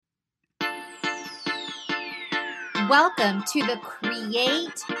Welcome to the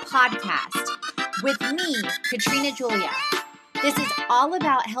Create Podcast with me, Katrina Julia. This is all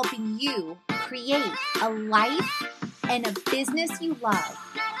about helping you create a life and a business you love,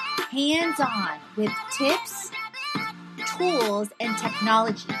 hands-on with tips, tools, and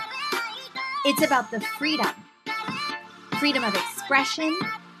technology. It's about the freedom of expression,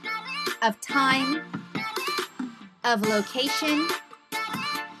 of time, of location,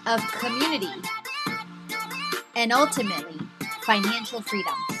 of community, and ultimately, financial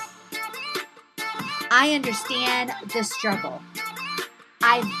freedom. I understand the struggle.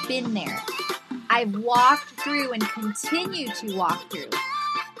 I've been there. I've walked through and continue to walk through.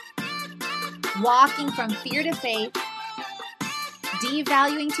 Walking from fear to faith,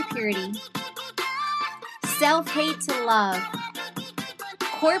 devaluing to purity, self-hate to love,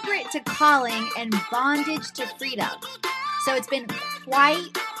 corporate to calling, and bondage to freedom. So it's been quite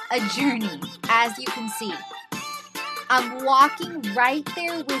a journey, as you can see. I'm walking right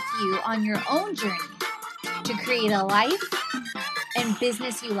there with you on your own journey to create a life and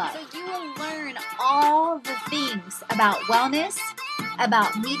business you love. So you will learn all the things about wellness,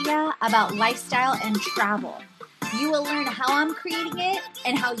 about media, about lifestyle, and travel. You will learn how I'm creating it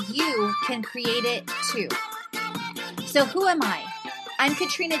and how you can create it too. So who am I? I'm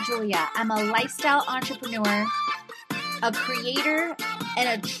Katrina Julia. I'm a lifestyle entrepreneur, a creator,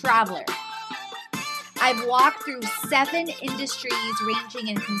 and a traveler. I've walked through 7 industries ranging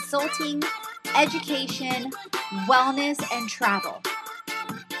in consulting, education, wellness, and travel.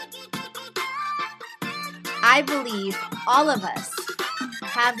 I believe all of us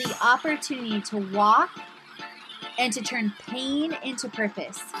have the opportunity to walk and to turn pain into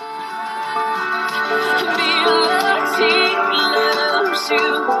purpose.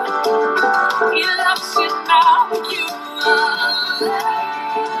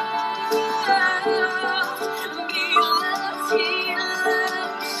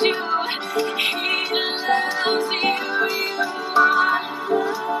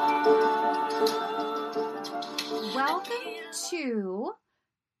 Welcome to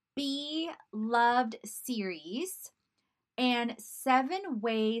Be Loved series and 7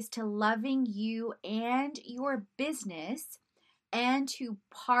 ways to loving you and your business, and to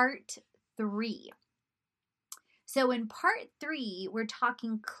part 3. So in part 3, we're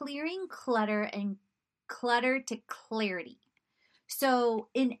talking clearing clutter and clutter to clarity. So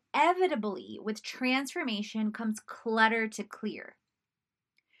inevitably with transformation comes clutter to clear.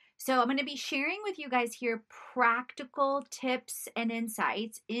 So I'm going to be sharing with you guys here practical tips and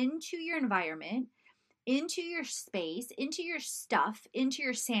insights into your environment, into your space, into your stuff, into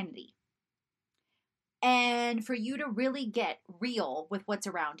your sanity, and for you to really get real with what's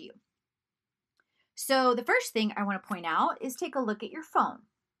around you. So the first thing I want to point out is take a look at your phone.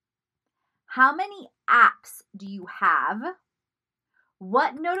 How many apps do you have?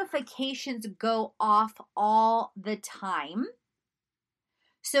 What notifications go off all the time?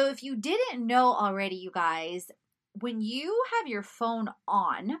 So if you didn't know already, you guys, when you have your phone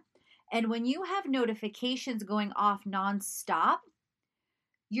on and when you have notifications going off nonstop,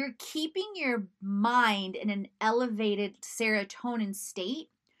 you're keeping your mind in an elevated serotonin state,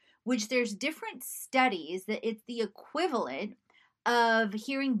 which there's different studies that it's the equivalent of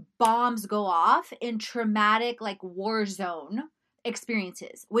hearing bombs go off in traumatic, like war zone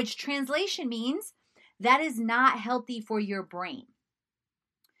experiences, which translation means that is not healthy for your brain.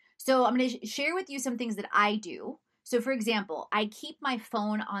 So I'm going to share with you some things that I do. So for example, I keep my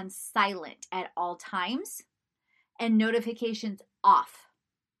phone on silent at all times and notifications off.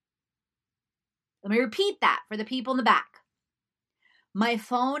 Let me repeat that for the people in the back. My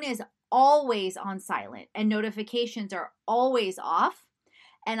phone is always on silent and notifications are always off,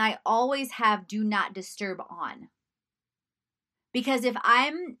 and I always have do not disturb on. Because if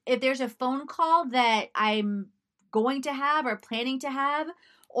there's a phone call that I'm going to have or planning to have,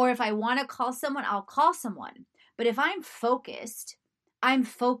 or if I want to call someone, I'll call someone. But if I'm focused.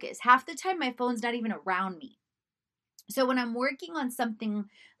 Half the time my phone's not even around me. So when I'm working on something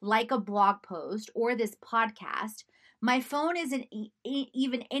like a blog post or this podcast, my phone isn't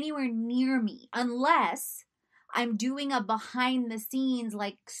even anywhere near me unless I'm doing a behind the scenes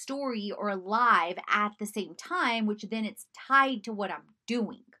like story or live at the same time, which then it's tied to what I'm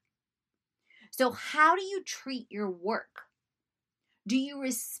doing. So how do you treat your work? Do you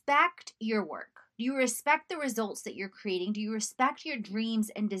respect your work? Do you respect the results that you're creating? Do you respect your dreams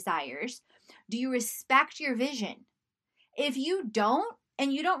and desires? Do you respect your vision? If you don't,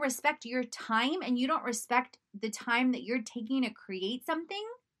 and you don't respect your time, and you don't respect the time that you're taking to create something,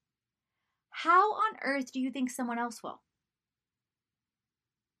 how on earth do you think someone else will?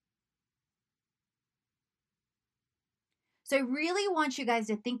 So I really want you guys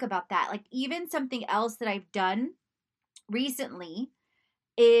to think about that. Like even something else that I've done recently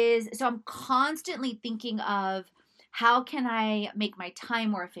is, so I'm constantly thinking of how can I make my time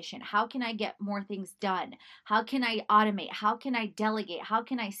more efficient? How can I get more things done? How can I automate? How can I delegate? How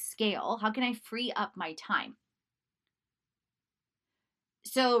can I scale? How can I free up my time?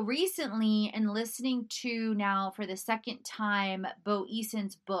 So recently, in listening to now for the second time Bo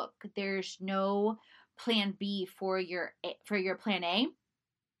Eason's book, There's No Plan B for your plan A,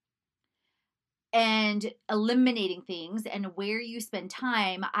 and eliminating things and where you spend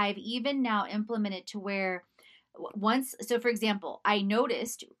time, I've even now implemented to where once, so for example, I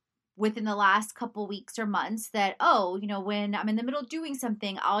noticed within the last couple weeks or months that, oh, when I'm in the middle of doing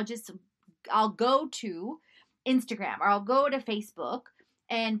something, I'll go to Instagram or I'll go to Facebook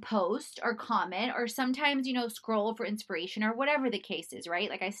and post or comment or sometimes, scroll for inspiration or whatever the case is, right?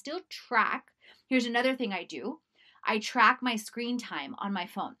 Like I still track. Here's another thing I do. I track my screen time on my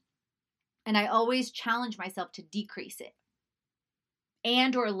phone. And I always challenge myself to decrease it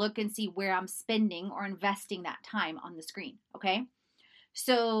and or look and see where I'm spending or investing that time on the screen, okay?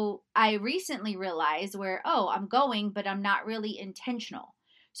 So I recently realized where, I'm going, but I'm not really intentional.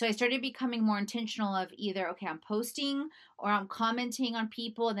 So I started becoming more intentional of either, okay, I'm posting or I'm commenting on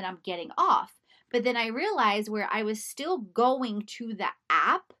people and then I'm getting off. But then I realized where I was still going to the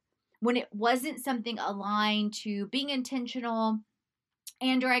app when it wasn't something aligned to being intentional,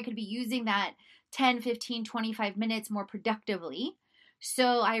 and or I could be using that 10, 15, 25 minutes more productively.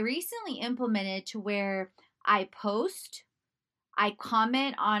 So I recently implemented to where I post, I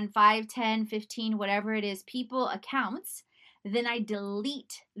comment on 5, 10, 15, whatever it is, people accounts, then I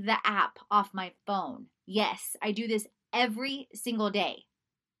delete the app off my phone. Yes, I do this every single day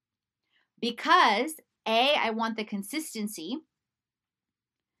because A, I want the consistency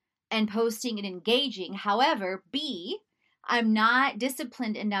and posting and engaging. However, B, I'm not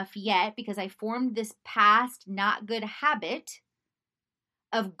disciplined enough yet because I formed this past not good habit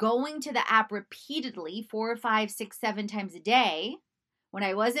of going to the app repeatedly 4, 5, 6, 7 times a day when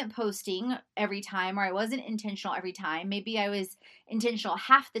I wasn't posting every time or I wasn't intentional every time. Maybe I was intentional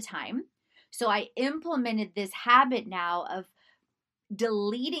half the time. So I implemented this habit now of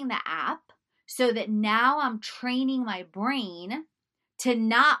deleting the app so that now I'm training my brain to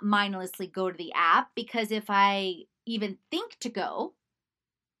not mindlessly go to the app, because if I even think to go,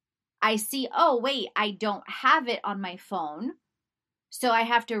 I see, oh, wait, I don't have it on my phone. So I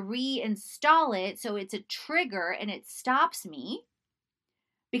have to reinstall it. So it's a trigger and it stops me,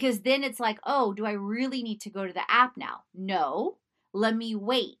 because then it's like, oh, do I really need to go to the app now? No, let me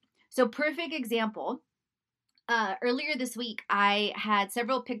wait. So perfect example. Earlier this week, I had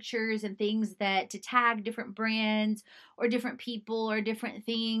several pictures and things to tag different brands or different people or different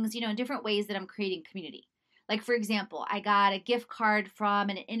things, different ways that I'm creating community. Like, for example, I got a gift card from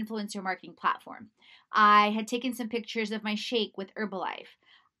an influencer marketing platform. I had taken some pictures of my shake with Herbalife.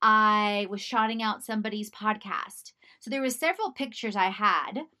 I was shouting out somebody's podcast. So there was several pictures I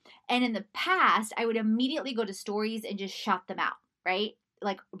had. And in the past, I would immediately go to stories and just shout them out, right?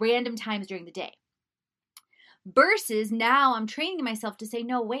 Like random times during the day. Versus now I'm training myself to say,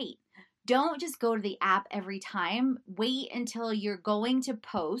 no, wait, don't just go to the app every time. Wait until you're going to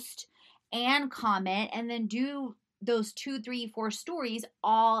post and comment and then do those 2, 3, 4 stories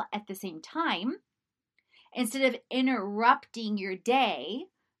all at the same time. Instead of interrupting your day,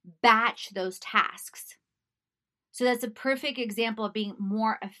 batch those tasks. So that's a perfect example of being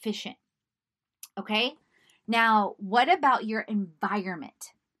more efficient. Okay? Now, what about your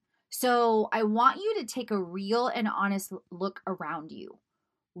environment? So I want you to take a real and honest look around you.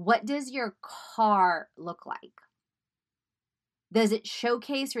 What does your car look like? Does it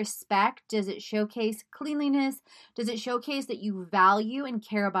showcase respect? Does it showcase cleanliness? Does it showcase that you value and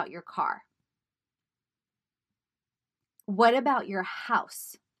care about your car? What about your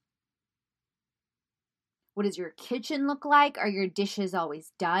house? What does your kitchen look like? Are your dishes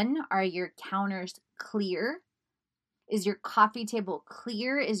always done? Are your counters clear? Is your coffee table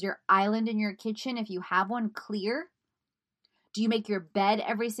clear? Is your island in your kitchen, if you have one, clear? Do you make your bed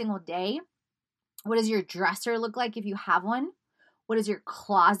every single day? What does your dresser look like if you have one? What does your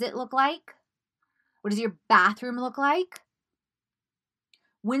closet look like? What does your bathroom look like?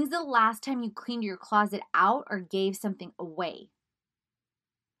 When's the last time you cleaned your closet out or gave something away?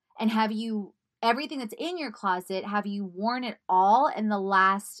 And have you, everything that's in your closet, have you worn it all in the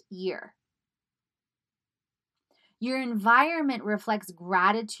last year? Your environment reflects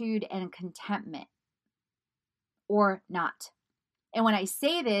gratitude and contentment, or not. And when I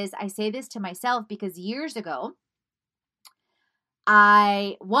say this to myself because years ago,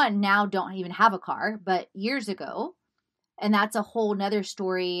 I now don't even have a car, but years ago, And that's a whole nother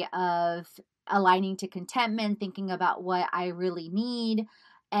story of aligning to contentment, thinking about what I really need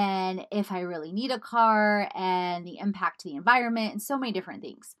and if I really need a car and the impact to the environment and so many different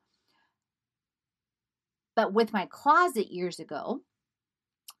things. But with my closet years ago,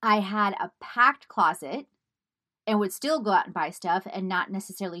 I had a packed closet and would still go out and buy stuff and not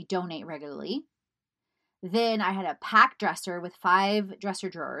necessarily donate regularly. Then I had a packed dresser with 5 dresser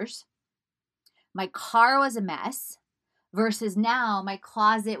drawers. My car was a mess versus now my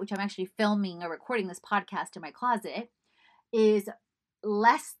closet, which I'm actually filming or recording this podcast in my closet, is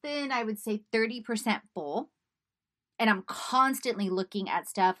less than, I would say, 30% full. And I'm constantly looking at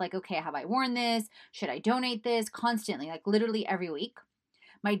stuff like, okay, have I worn this? Should I donate this? Constantly, like literally every week.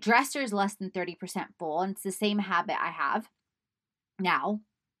 My dresser is less than 30% full, and it's the same habit I have now.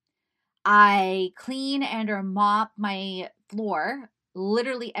 I clean and or mop my floor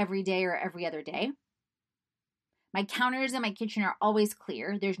literally every day or every other day. My counters in my kitchen are always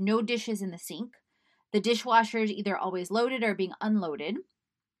clear. There's no dishes in the sink. The dishwasher is either always loaded or being unloaded.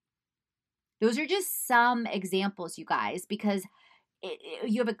 Those are just some examples, you guys, because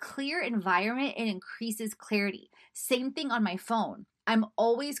you have a clear environment and increases clarity. Same thing on my phone. I'm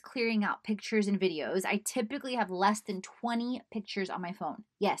always clearing out pictures and videos. I typically have less than 20 pictures on my phone.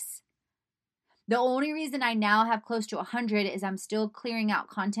 Yes. The only reason I now have close to 100 is I'm still clearing out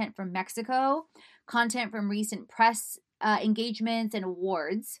content from Mexico, content from recent press engagements and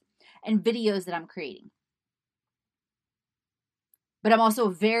awards, and videos that I'm creating. But I'm also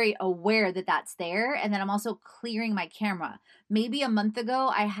very aware that that's there, and then I'm also clearing my camera. Maybe a month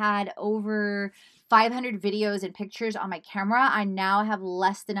ago, I had over 500 videos and pictures on my camera. I now have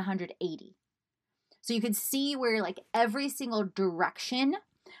less than 180. So you can see where like every single direction,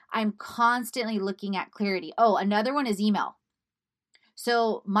 I'm constantly looking at clarity. Oh, another one is email.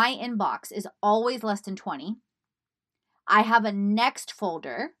 So my inbox is always less than 20. I have a next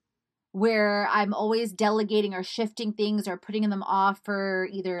folder where I'm always delegating or shifting things or putting them off for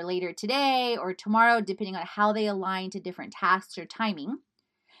either later today or tomorrow, depending on how they align to different tasks or timing.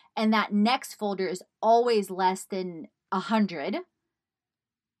 And that next folder is always less than 100.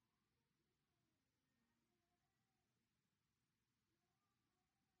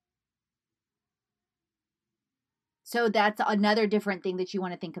 So that's another different thing that you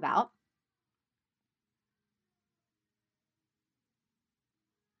want to think about.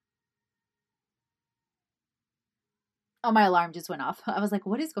 Oh, my alarm just went off. I was like,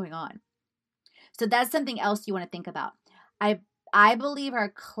 what is going on? So that's something else you want to think about. I believe our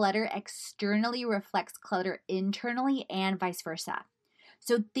clutter externally reflects clutter internally and vice versa.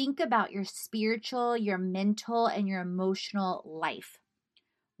 So think about your spiritual, your mental, and your emotional life.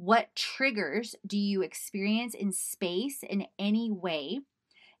 What triggers do you experience in space in any way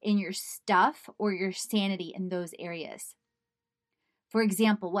in your stuff or your sanity in those areas? For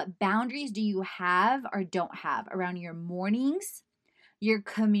example, what boundaries do you have or don't have around your mornings, your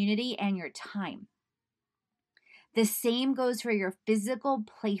community, and your time? The same goes for your physical,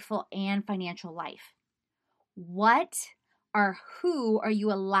 playful, and financial life. What or who are you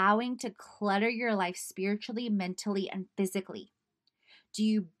allowing to clutter your life spiritually, mentally, and physically? Do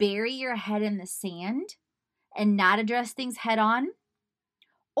you bury your head in the sand and not address things head on?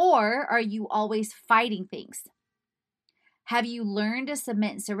 Or are you always fighting things? Have you learned to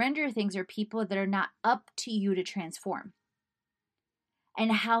submit and surrender things or people that are not up to you to transform?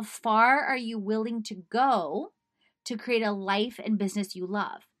 And how far are you willing to go to create a life and business you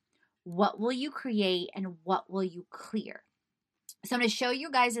love? What will you create and what will you clear? So I'm going to show you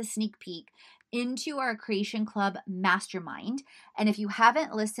guys a sneak peek into our Creation Club Mastermind. And if you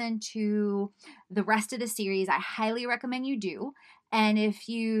haven't listened to the rest of the series, I highly recommend you do. And if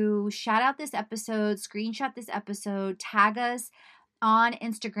you shout out this episode, screenshot this episode, tag us on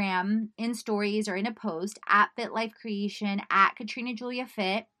Instagram in stories or in a post at Fit Life Creation, at Katrina Julia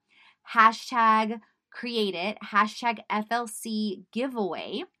Fit, hashtag create it, hashtag FLC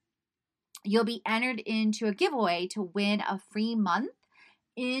giveaway. You'll be entered into a giveaway to win a free month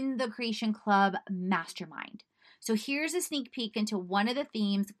in the Creation Club Mastermind. So here's a sneak peek into one of the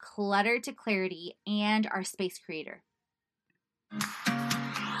themes, clutter to clarity, and our space creator.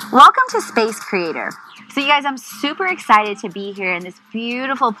 Welcome to Space Creator. So you guys, I'm super excited to be here in this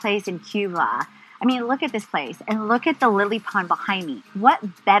beautiful place in Cuba. I mean, look at this place and look at the lily pond behind me.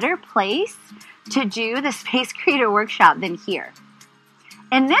 What better place to do the Space Creator workshop than here?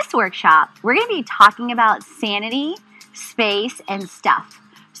 In this workshop, we're going to be talking about sanity, space, and stuff.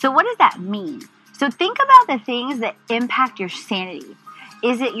 So what does that mean? So think about the things that impact your sanity.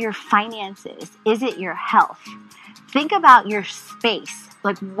 Is it your finances? Is it your health? Think about your space.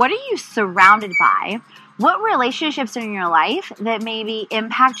 Like, what are you surrounded by? What relationships in your life that maybe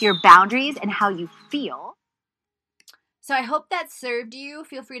impact your boundaries and how you feel? So I hope that served you.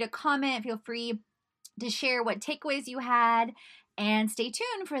 Feel free to comment. Feel free to share what takeaways you had. And stay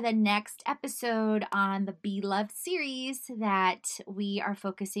tuned for the next episode on the Be Loved series that we are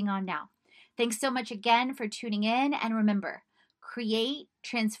focusing on now. Thanks so much again for tuning in. And remember, create,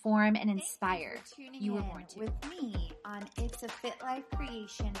 transform, and inspire. You were born to. With me on It's a Fit Life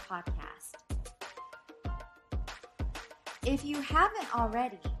Creation podcast. If you haven't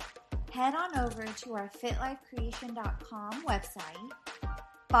already, head on over to our fitlifecreation.com website,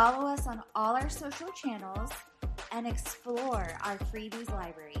 follow us on all our social channels, and explore our freebies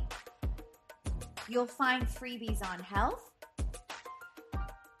library. You'll find freebies on health,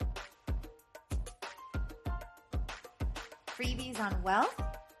 freebies on wealth,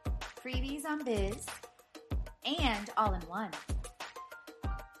 freebies on biz, and all in one.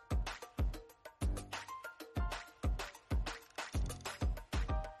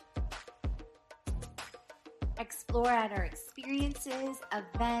 Explore at our experiences,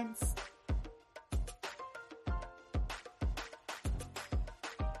 events,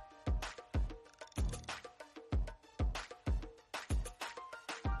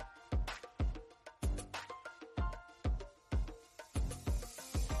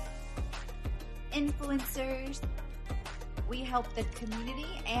 influencers. We help the community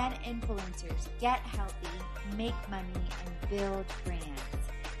and influencers get healthy, make money, and build brands.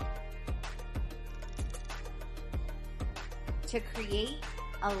 To create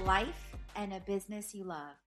a life and a business you love.